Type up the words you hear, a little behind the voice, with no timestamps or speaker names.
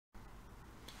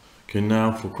Okay,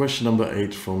 now for question number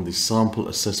 8 from the sample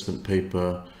assessment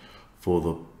paper for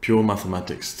the Pure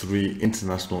Mathematics 3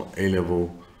 International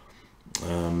A-Level.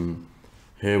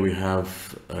 Here we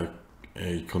have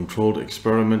a controlled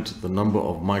experiment. The number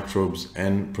of microbes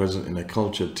N present in a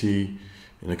culture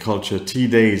T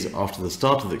days after the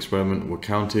start of the experiment were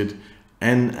counted.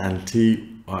 N and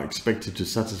T are expected to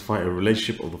satisfy a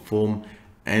relationship of the form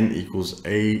N equals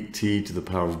AT to the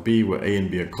power of B, where A and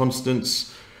B are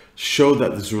constants. Show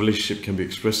that this relationship can be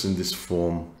expressed in this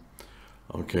form.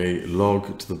 Okay,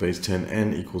 log to the base 10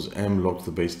 N equals M log to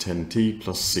the base 10 T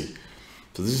plus C.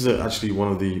 So this is actually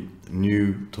one of the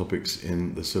new topics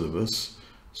in the syllabus.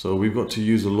 So we've got to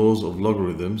use the laws of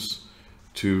logarithms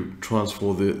to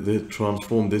transform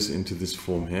this into this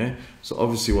form here. So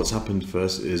obviously what's happened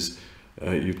first is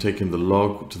you've taken the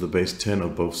log to the base 10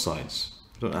 of both sides.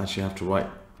 You don't actually have to write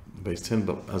base 10,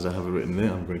 but as I have it written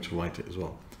there, I'm going to write it as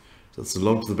well. So that's the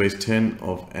log to the base 10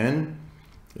 of N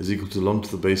is equal to log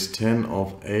to the base 10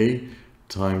 of A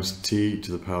times T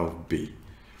to the power of B.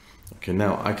 Okay,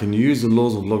 now I can use the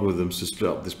laws of logarithms to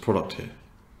split up this product here.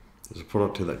 There's a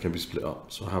product here that can be split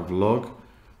up. So I have log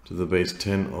to the base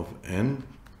 10 of N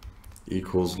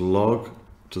equals log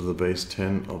to the base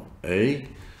 10 of A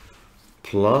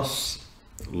plus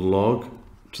log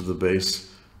to the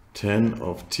base 10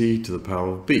 of T to the power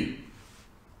of B.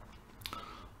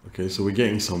 Okay, so we're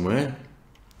getting somewhere.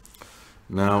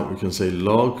 Now we can say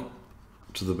log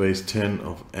to the base 10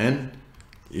 of N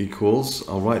equals,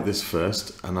 I'll write this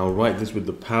first, and I'll write this with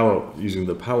the power, using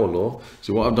the power law.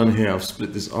 So what I've done here, I've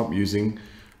split this up using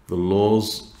the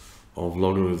laws of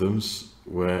logarithms,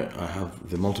 where I have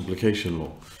the multiplication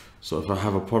law. So if I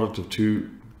have a product of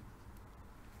two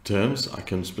terms, I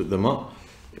can split them up.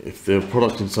 If they're a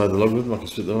product inside the logarithm, I can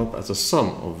split them up as a sum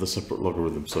of the separate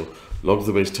logarithms. So log to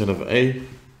the base 10 of A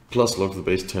plus log to the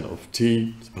base 10 of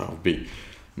T to the power of B.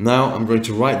 Now I'm going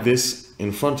to write this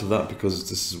in front of that because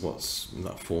this is what's in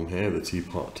that form here. The T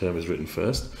part term is written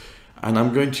first. And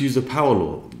I'm going to use the power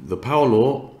law. The power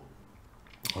law,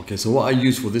 okay, so what I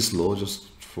use for this law, just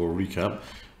for a recap,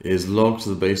 is log to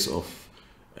the base of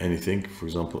anything. For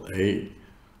example, A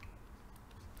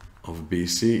of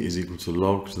BC is equal to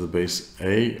log to the base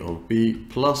A of B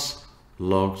plus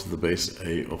log to the base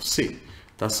A of C.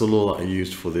 That's the law that I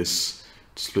used for this,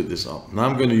 to split this up. Now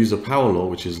I'm going to use a power law,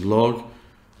 which is log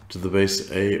to the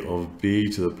base A of B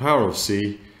to the power of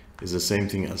C is the same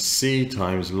thing as C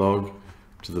times log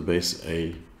to the base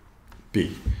A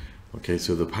B. Okay,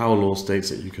 so the power law states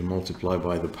that you can multiply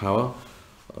by the power,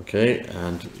 okay,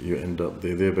 and you end up,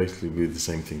 they're basically the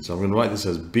same thing. So I'm going to write this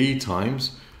as B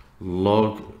times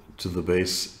log to the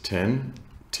base 10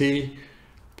 T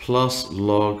plus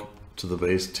log to the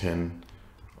base 10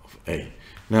 of A.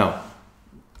 Now,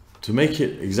 to make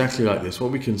it exactly like this,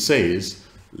 what we can say is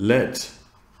let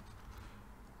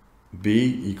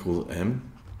B equal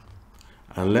M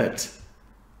and let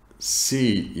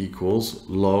C equals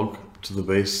log to the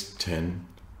base 10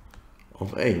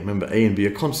 of A. Remember, A and B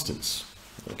are constants.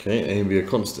 Okay, A and B are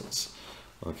constants.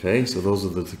 Okay, so those are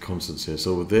the constants here.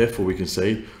 So therefore we can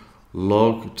say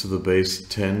log to the base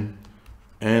 10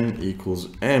 N equals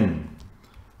M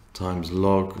times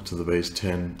log to the base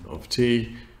 10 of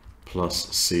T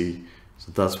plus C.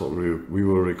 So that's what we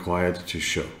were required to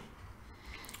show.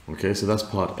 Okay, so that's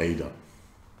part A done.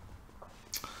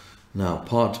 Now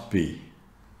part B,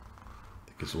 I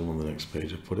think it's all on the next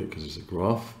page. I put it because it's a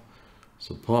graph.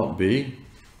 So part B,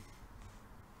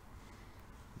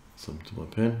 something to my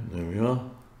pen, there we are.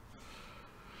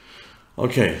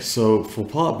 Okay, so for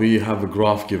part B, you have a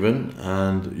graph given,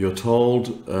 and you're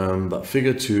told that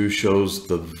figure 2 shows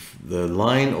the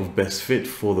line of best fit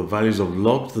for the values of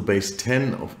log to the base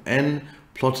 10 of N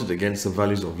plotted against the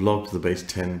values of log to the base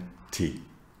 10 T.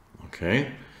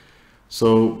 Okay,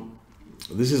 so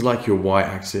this is like your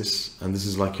y-axis, and this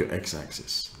is like your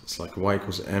x-axis. It's like y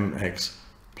equals mx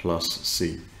plus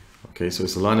c. Okay, so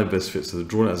it's a line of best fit, so they're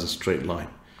drawn as a straight line.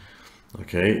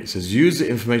 Okay, it says use the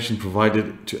information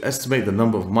provided to estimate the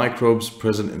number of microbes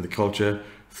present in the culture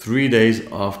 3 days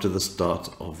after the start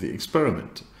of the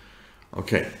experiment.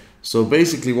 Okay, so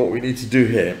basically what we need to do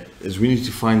here is we need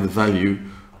to find the value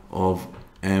of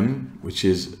M, which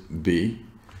is B,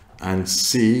 and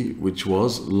C, which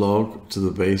was log to the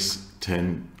base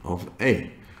 10 of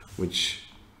A, which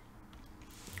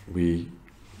we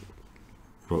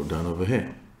wrote down over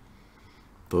here.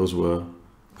 Those were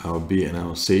our B and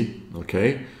our C.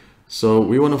 Okay, so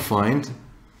we want to find,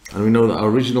 and we know that our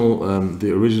original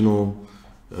the original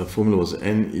formula was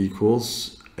N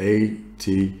equals AT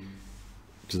to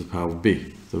the power of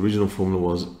B. The original formula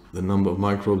was the number of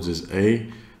microbes is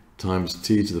A times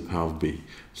T to the power of B.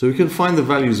 So we can find the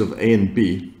values of A and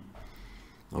B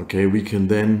okay, we can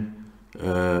then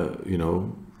you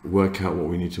know, work out what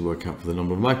we need to work out for the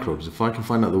number of microbes. If I can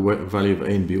find out the value of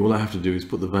A and B, all I have to do is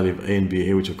put the value of A and B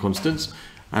here, which are constants,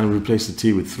 and replace the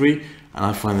T with 3, and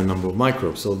I find the number of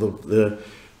microbes. So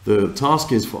the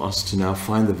task is for us to now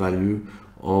find the value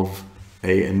of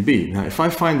A and B. Now, if I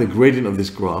find the gradient of this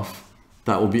graph,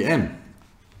 that will be M.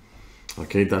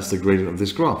 Okay, that's the gradient of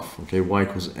this graph. Okay, y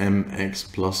equals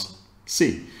mx plus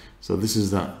c. So this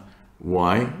is that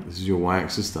y, this is your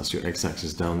y-axis, that's your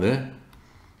x-axis down there.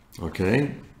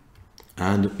 Okay,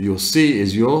 and your c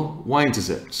is your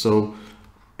y-intercept. So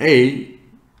A,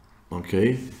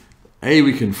 okay, A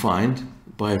we can find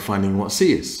by finding what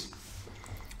c is.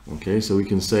 Okay, so we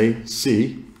can say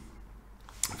c,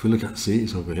 if we look at c,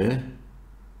 it's over here.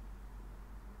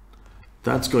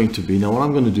 That's going to be, now what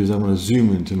I'm going to do is I'm going to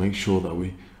zoom in to make sure that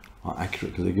we are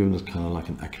accurate, because they're giving us kind of like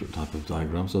an accurate type of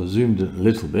diagram. So I've zoomed in a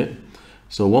little bit.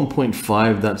 So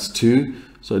 1.5, that's 2.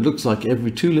 So it looks like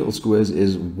every 2 little squares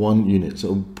is 1 unit.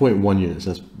 So 0.1 units,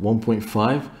 that's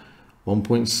 1.5,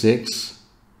 1.6,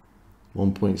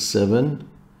 1.7,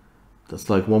 that's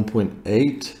like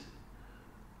 1.8,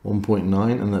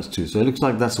 1.9, and that's 2. So it looks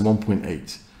like that's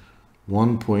 1.8.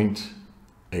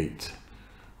 1.8.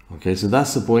 Okay, so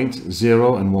that's the point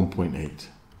 0 and 1.8.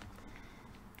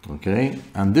 Okay,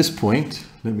 and this point,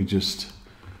 let me just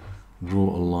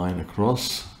draw a line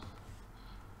across,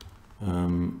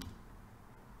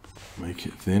 make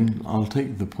it thin. I'll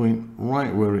take the point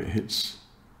right where it hits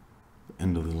the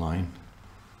end of the line.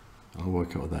 I'll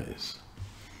work out what that is.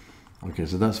 Okay,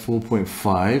 so that's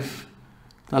 4.5.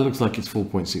 That looks like it's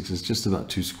 4.6. It's just about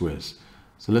 2 squares.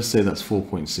 So let's say that's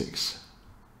 4.6.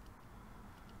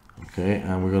 Okay,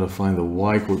 and we're going to find the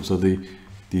y coordinate. So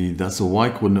that's a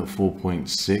y coordinate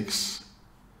 4.6.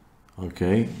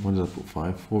 Okay, what did I put?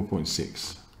 5?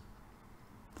 4.6.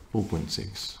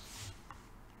 4.6.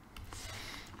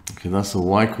 Okay, that's the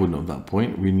y coordinate of that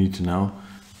point. We need to now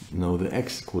know the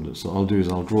x coordinate. So I'll do is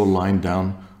I'll draw a line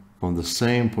down from the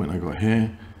same point I got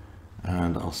here,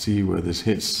 and I'll see where this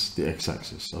hits the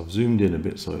x-axis. So I've zoomed in a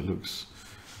bit so it looks,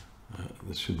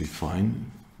 this should be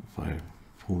fine. If I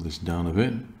pull this down a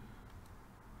bit.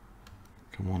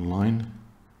 Come on, line.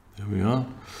 There we are.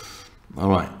 All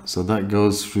right, so that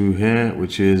goes through here,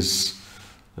 which is,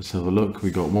 let's have a look.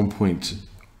 We got 1 point,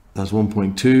 that's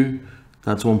 1.2,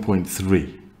 that's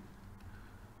 1.3.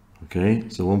 Okay,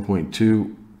 so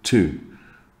 1.22,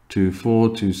 24,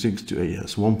 26, 28,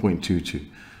 yes, 1.22.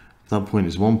 That point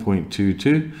is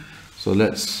 1.22. So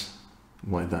let's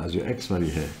write that as your x value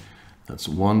here. That's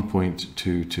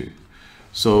 1.22.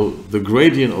 So the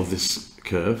gradient of this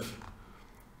curve,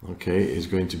 okay, is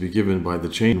going to be given by the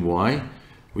change in y,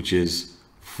 which is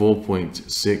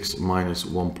 4.6 minus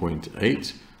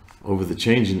 1.8, over the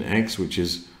change in x, which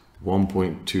is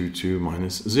 1.22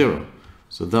 minus 0.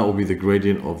 So that will be the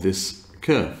gradient of this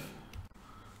curve.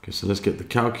 Okay, so let's get the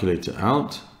calculator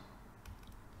out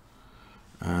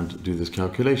and do this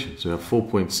calculation. So we have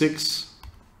 4.6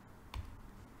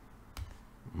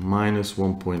 minus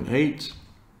 1.8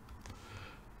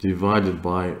 divided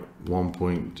by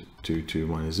 1.22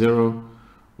 minus 0,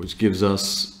 which gives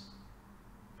us,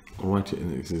 I'll write it in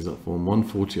the exact form,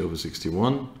 140 over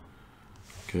 61.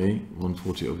 Okay,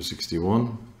 140 over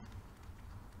 61,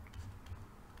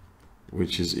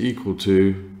 which is equal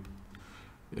to,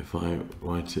 if I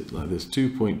write it like this,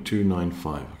 2.295,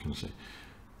 I can say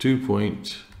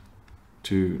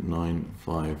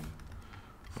 2.295.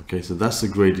 Okay, so that's the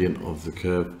gradient of the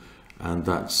curve, and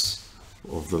that's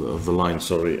of the line,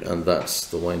 sorry, and that's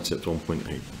the y-intercept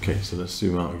 1.8. Okay, so let's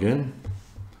zoom out again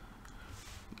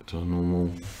to our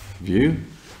normal view.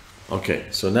 Okay,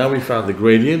 so now we found the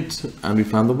gradient and we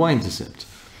found the y-intercept.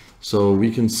 So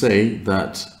we can say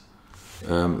that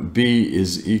B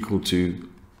is equal to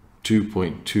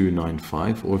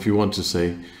 2.295, or if you want to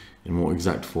say in more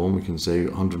exact form, we can say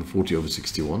 140 over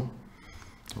 61.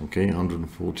 Okay,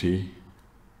 140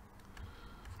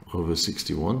 over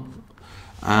 61.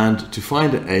 And to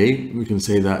find A, we can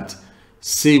say that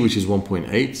C, which is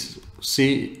 1.8,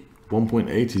 C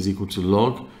 1.8 is equal to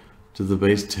log to the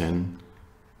base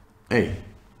 10A.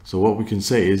 So what we can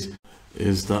say is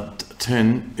that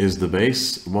 10 is the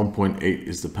base, 1.8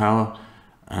 is the power,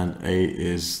 and A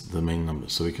is the main number.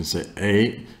 So we can say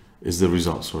A is the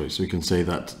result, sorry. So we can say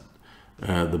that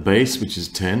the base, which is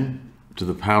 10 to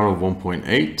the power of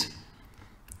 1.8,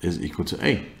 is equal to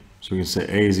A. So we can say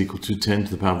A is equal to 10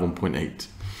 to the power of 1.8.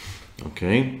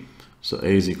 Okay, so A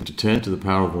is equal to 10 to the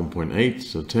power of 1.8.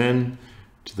 So 10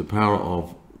 to the power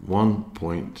of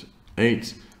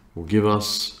 1.8 will give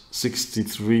us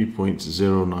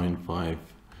 63.095,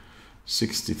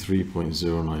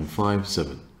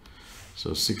 63.0957.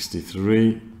 So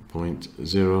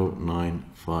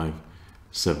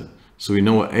 63.0957. So we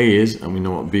know what A is and we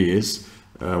know what B is.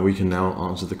 We can now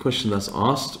answer the question that's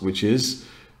asked, which is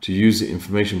to use the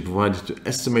information provided to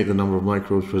estimate the number of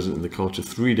microbes present in the culture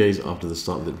 3 days after the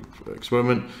start of the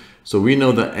experiment. So we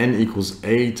know that n equals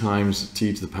A times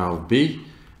t to the power of B.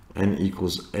 N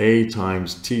equals A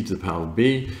times t to the power of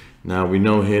B. Now we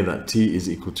know here that t is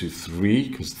equal to 3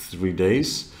 because 3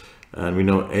 days. And we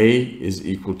know A is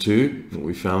equal to what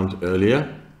we found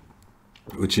earlier,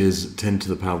 which is 10 to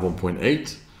the power of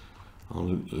 1.8.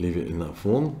 I'll leave it in that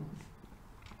form.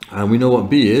 And we know what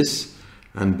B is,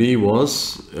 and B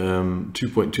was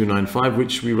 2.295,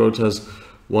 which we wrote as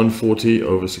 140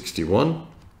 over 61.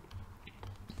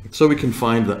 So we can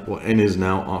find that what n is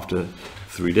now after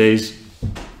 3 days.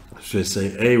 So let's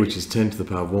say A, which is 10 to the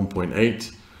power of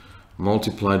 1.8,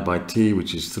 multiplied by t,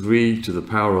 which is 3 to the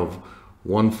power of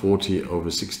 140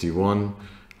 over 61,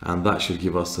 and that should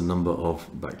give us the number of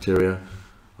bacteria.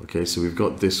 Okay, so we've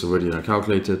got this already in our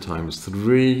calculator, times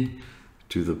 3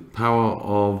 to the power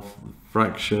of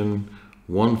fraction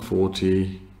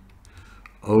 140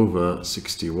 over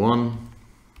 61,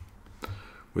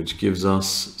 which gives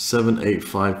us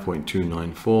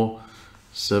 785.294,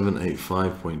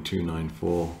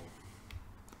 785.294,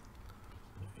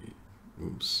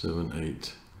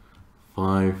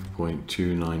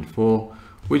 785.294,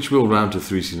 which we'll round to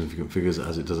 3 significant figures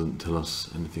as it doesn't tell us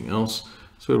anything else.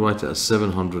 So we'll write it as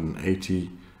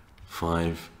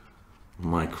 785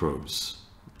 microbes.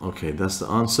 Okay, that's the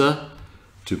answer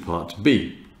to part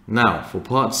B. Now for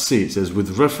part C, it says,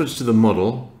 with reference to the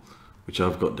model, which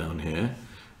I've got down here,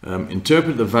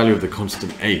 interpret the value of the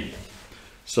constant A.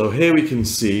 So here we can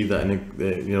see that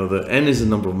the n is the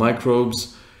number of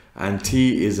microbes, and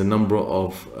t is the number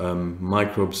of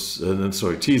microbes.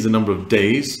 T is the number of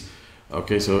days.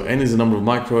 Okay, so n is the number of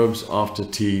microbes after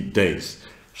t days.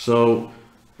 So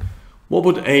what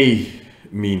would A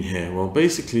mean here? Well,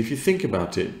 basically, if you think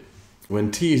about it, when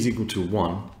t is equal to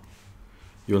 1,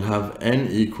 you'll have n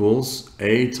equals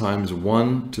A times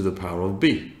 1 to the power of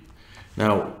B.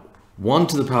 Now, 1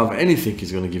 to the power of anything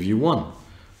is going to give you 1.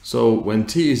 So when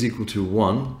t is equal to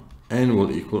 1, n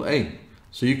will equal A.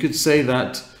 So you could say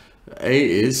that A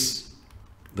is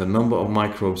the number of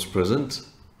microbes present,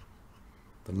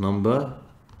 the number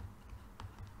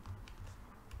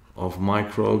of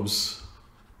microbes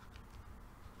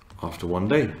after 1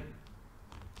 day.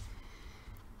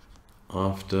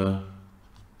 After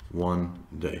 1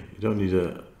 day. You don't need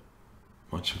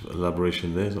much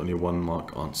elaboration there. There's only a 1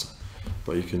 mark answer.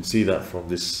 But you can see that from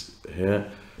this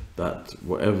here, that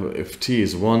whatever, if t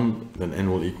is 1, then n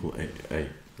will equal A. It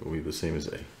will be the same as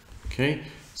A. Okay,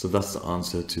 so that's the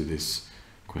answer to this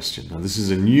question. Now this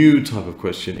is a new type of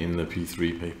question in the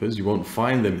P3 papers. You won't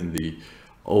find them in the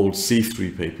old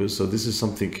C3 papers. So this is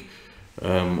something,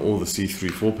 all the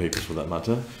C3-4 papers for that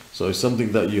matter. So it's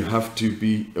something that you have to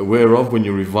be aware of when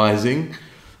you're revising.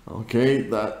 Okay,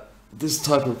 that this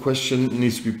type of question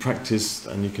needs to be practiced,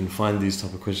 and you can find these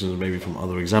type of questions maybe from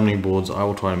other examining boards. I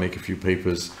will try and make a few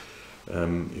papers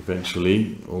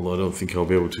eventually, although I don't think I'll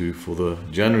be able to for the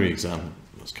January exam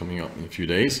that's coming up in a few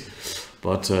days.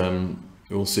 But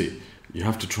we'll see. You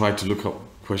have to try to look up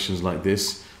questions like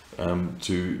this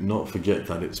to not forget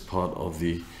that it's part of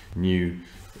the new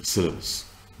syllabus.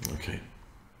 Okay.